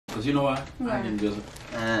Cause you know what? Why? I can just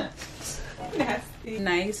Nasty.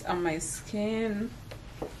 Nice on my skin.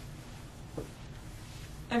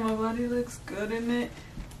 And my body looks good in it.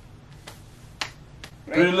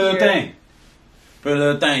 Right pretty little here. thing. Pretty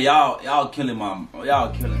little thing. Y'all killing my.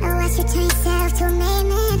 Y'all killing. Oh, watch you turn yourself to a main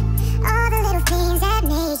man. All the little things that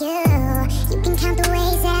made you. You can count the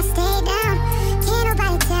ways that I stay down. Can't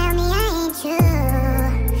nobody tell me I ain't true.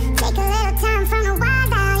 Take a little time from the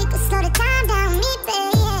wild out. You can slow the time down with me,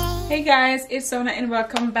 baby. Hey guys, it's Sona and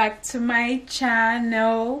welcome back to my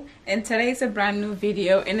channel. And today is a brand new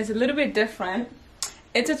video and it's a little bit different.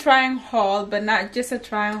 It's a trying haul, but not just a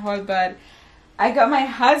trying haul, but I got my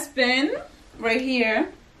husband right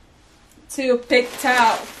here to pick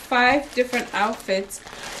out 5 different outfits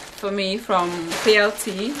for me from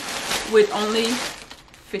PLT with only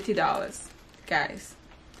 $50, guys.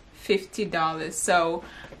 $50. So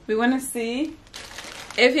we want to see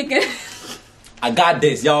if he can. I got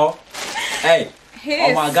this, y'all. Hey,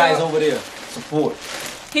 all my guys over there, support.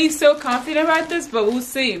 He's so confident about this, but we'll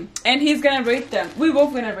see. And he's gonna rate them. We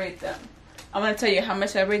both gonna rate them. I'm gonna tell you how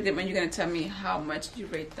much I rate them, and you're gonna tell me how much you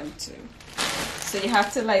rate them to. So you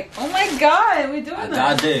have to like, oh my god, we're doing that.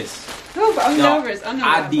 I got this. Oh, I'm nervous. I'm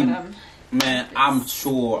nervous. I did, man. I'm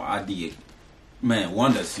sure I did, man.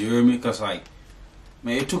 Wonders. You hear me? Cause like,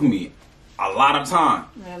 man, it took me a lot of time.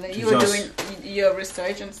 Really? You were doing your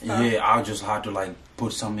research and stuff. Yeah, I just had to like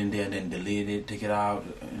put something in there and then delete it, take it out.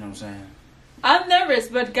 You know what I'm saying? I'm nervous,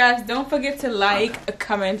 but guys, don't forget to like,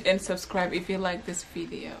 comment, and subscribe if you like this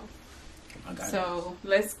video. So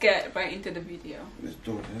let's get right into the video. Let's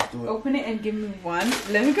do it. Let's do it. Open it and give me one.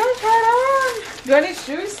 Let me go try it on. Do I need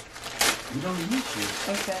shoes? You don't need shoes.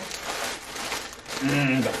 Okay.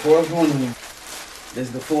 The fourth one. This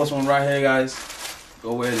is the fourth one right here, guys.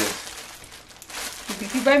 Go wear this.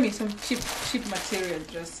 You buy me some cheap material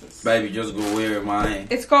dresses. Baby, just go wear it, man.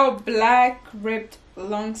 It's called black ripped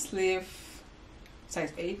long sleeve,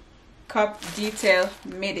 size 8, cup detail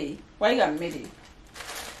midi. Why you got midi?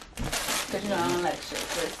 Because you know I don't like short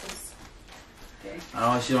dresses. Okay.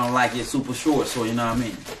 I know she don't like it super short, so you know what I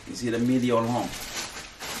mean. You see the midi or long.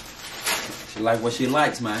 She like what she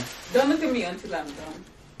likes, man. Don't look at me until I'm done.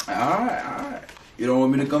 Alright. You don't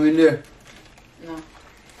want me to come in there? No.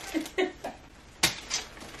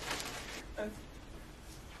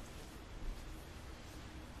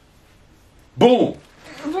 Boom!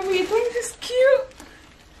 Baby, you think this cute?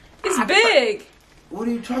 It's big. What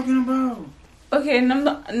are you talking about? Okay, and I'm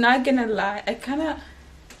not gonna lie.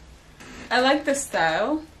 I like the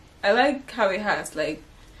style. I like how it has like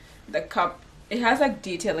the cup. It has like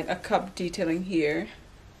detailing, a cup detailing here.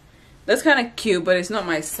 That's kind of cute, but it's not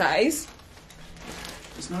my size.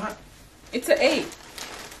 It's not? It's an 8.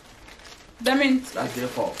 That means That's their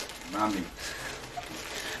fault, not me.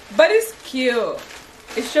 but it's cute.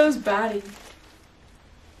 It shows body.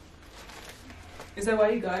 Is that why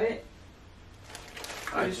you got it?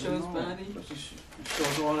 Or it shows body? It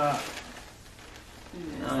shows all that.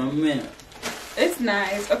 Yeah. Oh, man. It's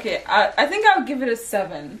nice. Okay, I think I'll give it a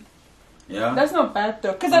 7. Yeah? That's not bad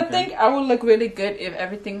though, because I think I would look really good if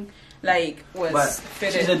everything like was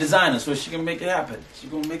fitted. She's a designer, so she can make it happen. She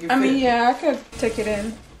gonna make it fit. I mean, yeah, I could take it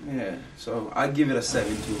in. Yeah, so I give it a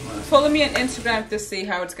 7 too. Follow me on Instagram to see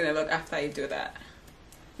how it's gonna look after I do that.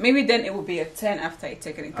 Maybe then it will be a 10 after I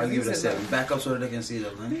take it in. I'll give it a 7. Back up so that they can see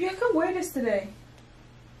that, man. Maybe I can wear this today.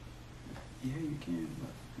 Yeah, you can.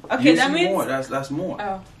 Okay, that means more. That's more.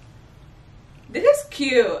 Oh, this is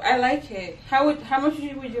cute. I like it. How much would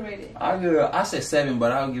you rate it? I said 7,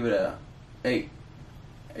 but I'll give it a 8.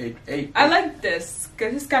 8. I like this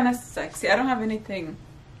because it's kind of sexy. I don't have anything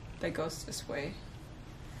that goes this way.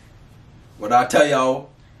 What I tell y'all?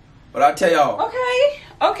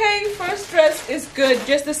 Okay. First dress is good.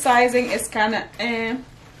 Just the sizing is kind of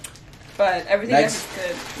but everything else is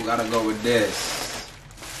good. We gotta go with this.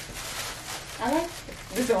 I like it.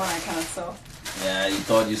 This is the one I kind of saw. Yeah, you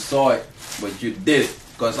thought you saw it, but you did it.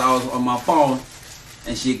 Because I was on my phone,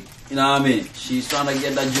 and she, you know what I mean? She's trying to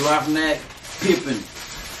get that giraffe neck peeping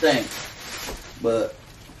thing. But,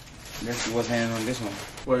 let's see what's happening on this one.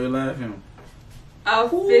 Why are you laughing?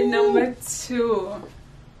 Outfit number 2.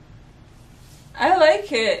 I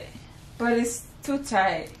like it, but it's too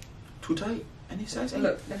tight. Too tight? Any size?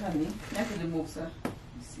 Look, look at me. That's the move, sir.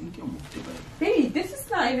 You can move it, baby. Baby, this is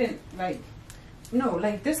not even like. No,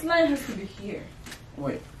 like this line has to be here.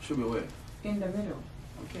 Wait, should be where? In the middle.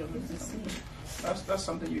 Okay, that's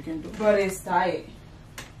something you can do. But it's tight.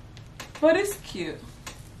 But it's cute.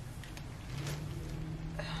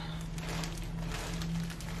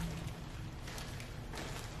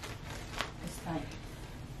 It's tight.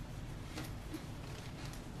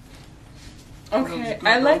 Okay,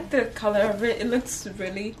 I like the color of it. It looks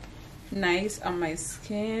really nice on my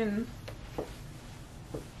skin.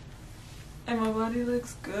 And my body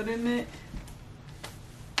looks good in it.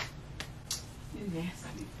 Yes.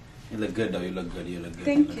 You look good though. You look good. You look good.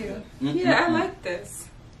 Thank you. you. Look good. Yeah, I like this.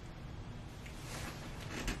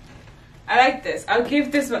 I like this. I'll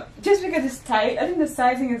give this one just because it's tight. I think the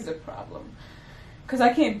sizing is the problem. Because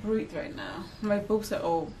I can't breathe right now. My boobs are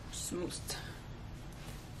all smoothed.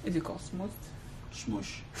 Is it called smoothed?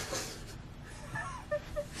 Smoosh.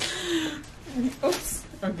 Oops.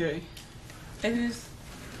 Okay. It is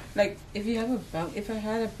like if you have a belt. If I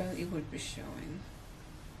had a belt, it would be showing.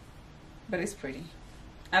 But it's pretty.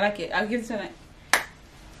 I like it. I'll give this one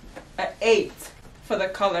an 8 for the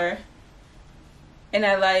color. And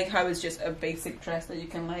I like how it's just a basic dress that you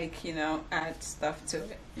can like, you know, add stuff to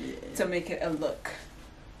it to make it a look.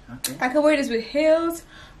 Okay. I could wear this with heels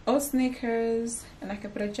or sneakers, and I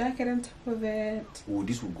could put a jacket on top of it. Oh,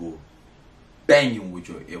 this will go banging with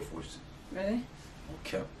your Air Force. Really?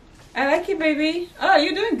 Okay. I like it, baby. Oh,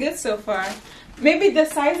 you're doing good so far. Maybe the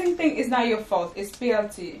sizing thing is not your fault. It's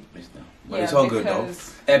PLT. But it's all good though.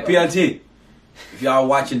 Hey, PLT, if y'all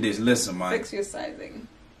watching this, listen, man. Fix your sizing.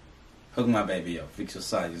 Hook my baby up. Fix your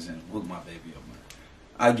sizes and hook my baby up, man.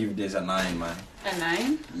 I'll give this a 9, man. A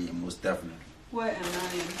 9? Yeah, most definitely. What a 9?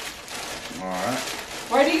 Alright.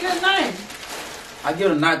 Why do you give it a 9? I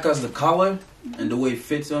give it a 9 because the color and the way it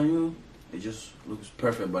fits on you, it just looks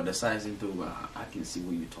perfect. But the sizing too, I can see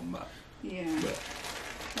what you're talking about. Yeah.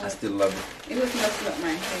 But I still love it. It looks messed up my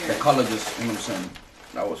hair. The color just, you know what I'm saying?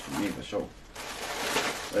 That was for me for sure.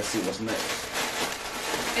 Let's see what's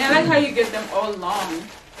next. And I like how you get them all long.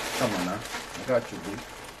 Come on now. I got you, boo.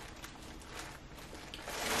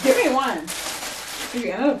 Give me one. Give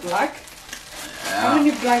you another black? How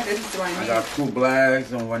many black dishes do I need? I got 2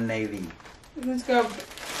 blacks and 1 navy. Let's go.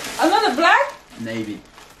 Another black? Navy.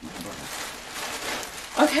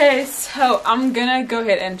 Okay, so I'm gonna go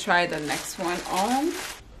ahead and try the next one on.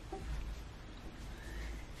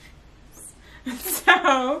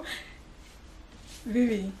 So,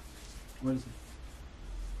 Vivi. What is it?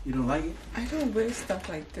 You don't like it? I don't wear stuff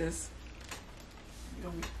like this. You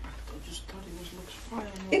don't, I just thought it was looks fine.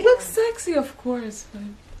 It looks sexy, of course, but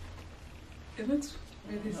it looks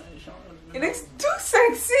really. It looks too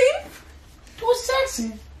sexy. Too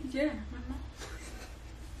sexy? Yeah, my mom.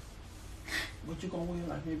 What you gonna wear?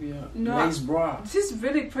 Like maybe a No, lace bra? This is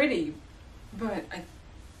really pretty, but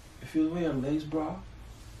If you wear a lace bra,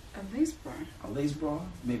 a lace bra.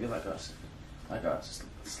 maybe like a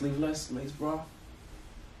sleeveless lace bra.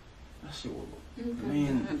 That shit will look. I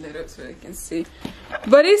mean, a little so you can see,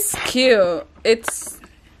 but it's cute. It's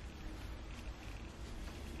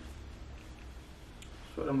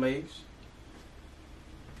show them legs.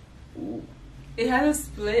 Ooh. it has a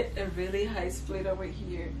split, a really high split over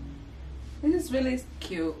here. This is really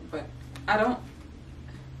cute, but I don't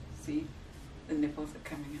see the nipples are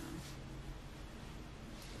coming out.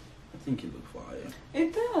 I think it look fire.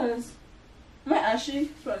 It does. Am I ashy?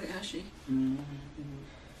 Probably ashy. Mm-hmm.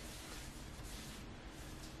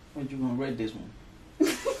 What you gonna rate this one?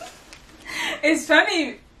 It's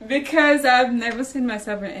funny because I've never seen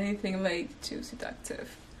myself in anything like too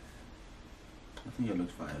seductive. I think it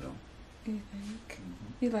looks fire though. You think?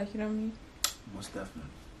 You like it on me? Most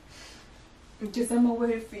definitely. Just I'm gonna wear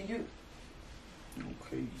it for you.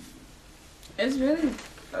 Okay. It's really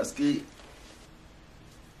That's good.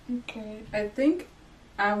 okay. I think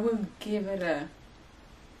I will give it a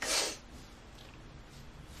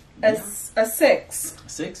Yeah. a 6.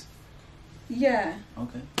 6? Yeah,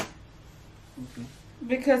 Okay. Okay.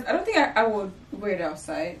 because I don't think I would wear it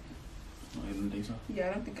outside. Oh, you don't think so? Yeah,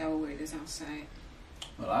 I don't think I would wear this outside.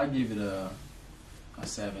 Well, I give it a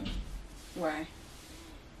 7. Why?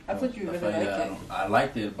 I thought you The really fact like that it. I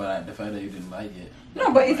liked it, but the fact that you didn't like it.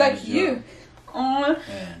 No, but it's like it's you. Oh,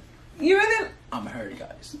 Man, you really I'm hurt,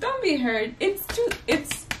 guys. don't be hurt. It's too.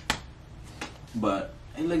 It's But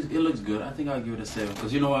it looks good. I think I'll give it a 7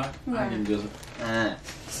 because you know what? Why? I can just.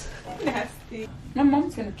 nasty. My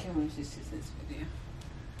mom's gonna kill me if she sees this video.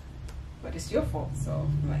 But it's your fault, so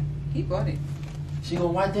like he bought it. She gonna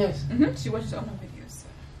watch this? She watches all my videos. So.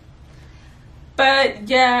 But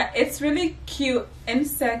yeah, it's really cute and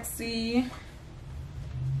sexy.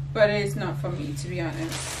 But it's not for me, to be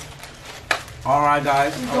honest. All right,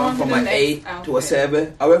 guys. We're I going went to from the an next 8 to a outfit.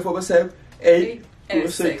 7. I went from a 7, 8 And to a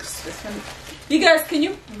a 6. 6. This one. You guys, can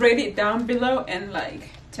you rate it down below and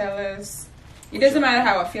like tell us? It doesn't matter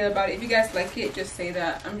how I feel about it. If you guys like it, just say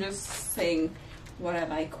that. I'm just saying what I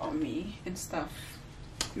like on me and stuff.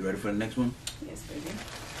 You ready for the next one? Yes,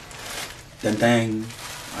 baby. Dang.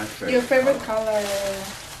 My favorite. Your favorite color?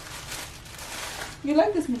 You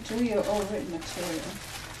like this material or red material?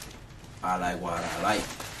 I like what I like.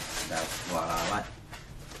 That's what I like.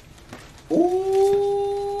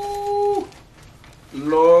 Ooh,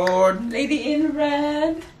 Lord. Lady in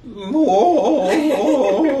red. Lord.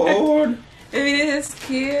 Baby, this is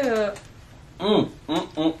cute.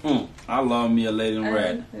 I love me a lady in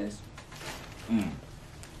red. like this.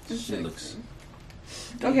 She looks.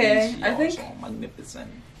 Okay, She I think also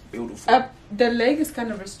magnificent, beautiful. the leg is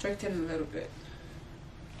kind of restricted a little bit.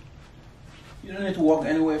 You don't need to walk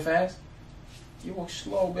anywhere fast. You walk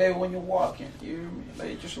slow, baby, when you're walking. You hear me?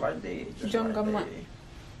 Like, just like that. Just Jonga like man. that.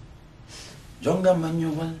 Jonga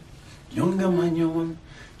manual. Jonga manual.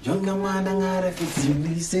 Jonga manangara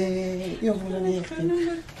fitzilise.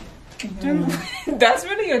 That's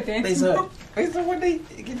really your dance.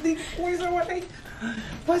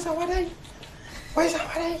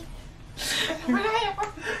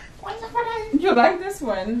 You like this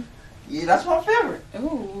one? Yeah, that's my favorite.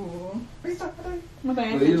 Ooh.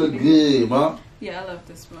 Well, you look good, Mom. Yeah, I love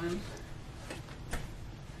this one.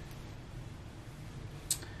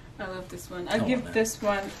 I love this one. I'll give this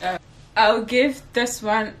one. I'll give this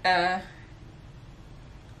one a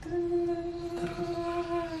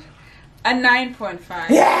 9.5.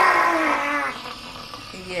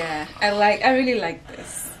 Yeah, I really like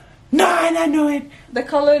this. 9, I know it. The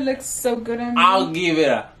color looks so good on me. I'll give it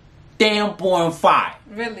a 10.5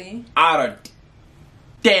 Really? out of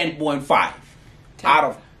 10.5 out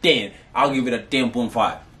of 10. I'll give it a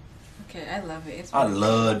 10.5. Okay, I love it. It's I really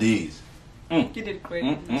love these. You did great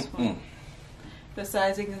on this one. The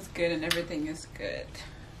sizing is good and everything is good.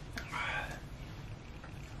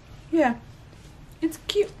 Yeah, it's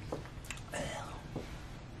cute.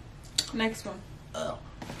 Next one.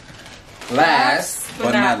 Last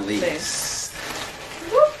but not least.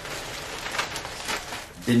 Whoop.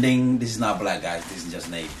 Ding ding. This is not black, guys. This is just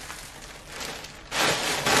navy.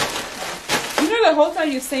 You know, the whole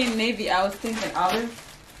time you're saying navy, I was thinking olive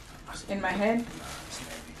in my head. No, it's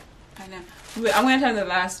navy. I know. Wait, I'm gonna try the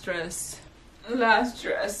last dress. Last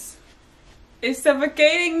dress. It's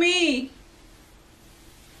suffocating me.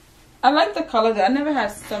 I like the color though. I never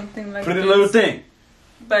had something like Pretty this. little thing.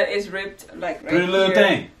 But it's ripped like right Pretty little here.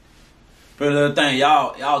 thing. Pretty little thing.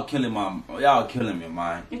 Y'all killing me,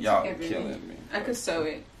 man. It's Y'all everything. killing me. I could sew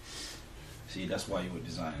it. See, that's why you were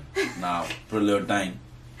designing. Now, pretty little thing.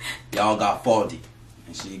 Y'all got faulty,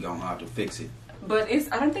 and she gonna have to fix it. But I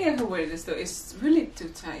don't think I can wear this though. It's really too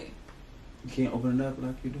tight. You can't open it up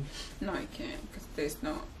like you do. No, I can't because there's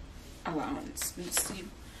no allowance. Let's see.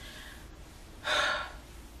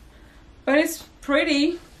 But it's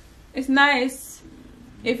pretty. It's nice.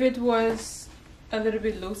 If it was a little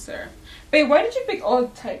bit looser. Babe, why did you pick all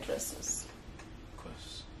tight dresses?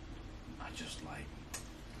 Cause I just like.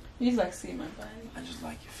 You just like see my body. I just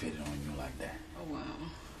like you fitted on you like that. Oh wow.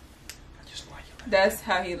 I just like it. Like That's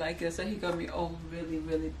how he liked it. So he got me all really,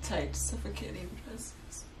 really tight, suffocating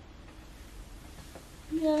dresses.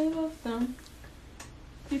 Yeah, I love them.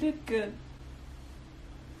 You did good.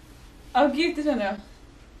 I'll give this one a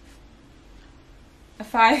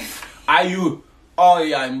 5. Are you? Oh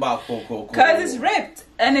yeah, I'm back. Cool. Cause it's ripped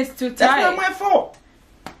and it's too tight. That's not my fault.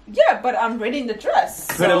 Yeah, but I'm reading the dress.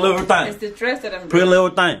 Pretty little thing. It's the dress that I'm Pretty reading. little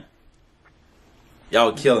thing.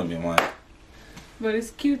 Y'all killing me, man. But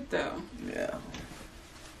it's cute though. Yeah.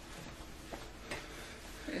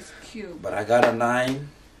 It's cute. But I got a 9.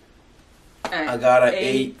 And I got an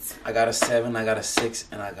 8. I got a 7. I got a 6,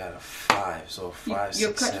 and I got a 5. So 5, You're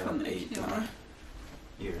 6, cut 7, from 8, it, 9.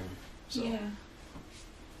 Yeah. So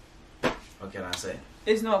yeah. what can I say?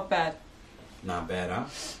 It's not bad. Not bad, huh?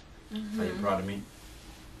 Are you proud of me?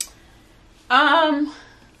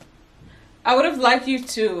 I would have liked you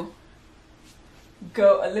to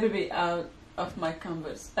go a little bit out of my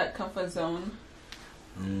comfort zone.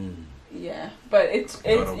 Yeah, but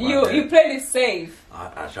you played it safe.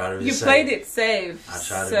 I try to be You safe. played it safe. I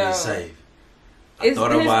try to so be safe. It's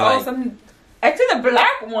thought this about, like- awesome. Actually, the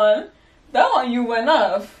black one, that one you went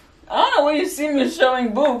off. I don't know where you see me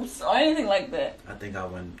showing boobs or anything like that. I think I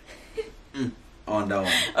went on that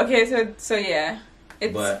one. Okay, so yeah,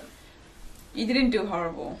 But you didn't do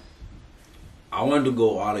horrible. I wanted to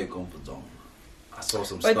go out of your comfort zone. I saw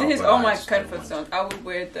some But stuff. this is all I my just didn't comfort want zone. I would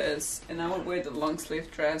wear this, and I would wear the long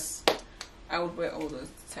sleeve dress. I would wear all the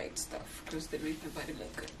tight stuff because they make my body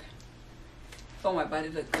look good. Oh, my body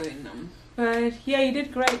look good in them. But yeah, you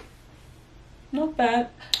did great. Not bad.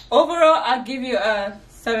 Overall, I'll give you a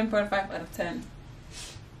 7.5 out of 10.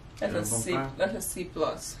 That's a C. 7.5? That's a C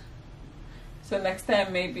plus. So next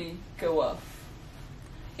time maybe go up.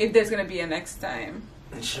 If there's gonna be a next time.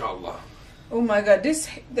 Inshallah. Oh my God,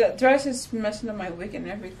 the dress is messing up my wig and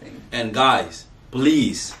everything. And guys,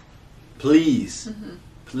 please, please,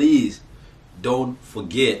 please don't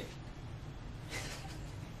forget.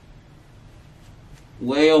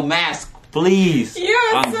 Wear your mask, please.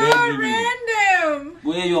 You're so random.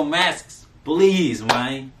 Wear your masks, please,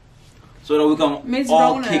 man. So that we can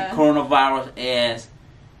all kick coronavirus ass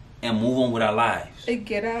and move on with our lives. And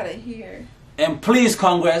get out of here. And please,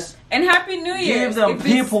 Congress. And Happy New Year. Give them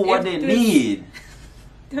people what they need.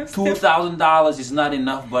 $2,000 is not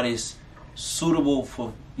enough, but it's suitable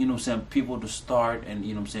for, you know what I'm saying, people to start and,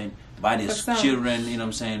 you know what I'm saying, buy their children, you know what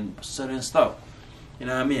I'm saying, certain stuff. You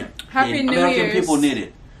know what I mean? Happy New American Year's. people need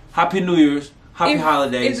it. Happy New Year's. Happy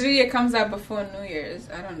holidays. This video comes out before New Year's.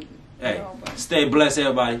 I don't know. But Stay blessed,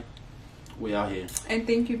 everybody. We out here. And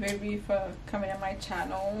thank you, baby, for coming on my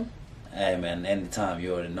channel. Hey, man, anytime.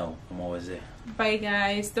 You already know. I'm always there. Bye,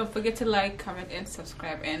 guys. Don't forget to like, comment, and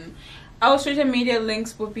subscribe. And our social media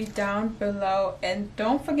links will be down below. And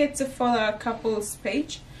don't forget to follow our couple's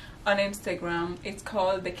page on Instagram. It's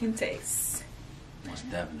called The Kintes. Most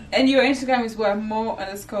definitely. And your Instagram is what?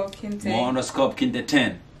 More_Kinte. More_Kinte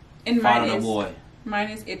 10. And follow the boy.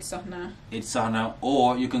 Mine is Lovesohna. Lovesohna.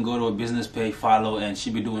 Or you can go to a business page, follow, and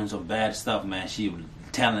she be doing some bad stuff, man. She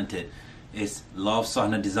talented. It's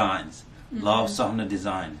Lovesohnadesigns.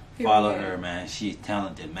 Lovesohnadesigns. Follow her, man. She's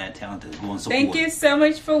talented, man. Talented. Go and support. Thank you so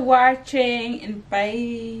much for watching, and bye.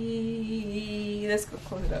 Let's go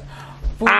close it up.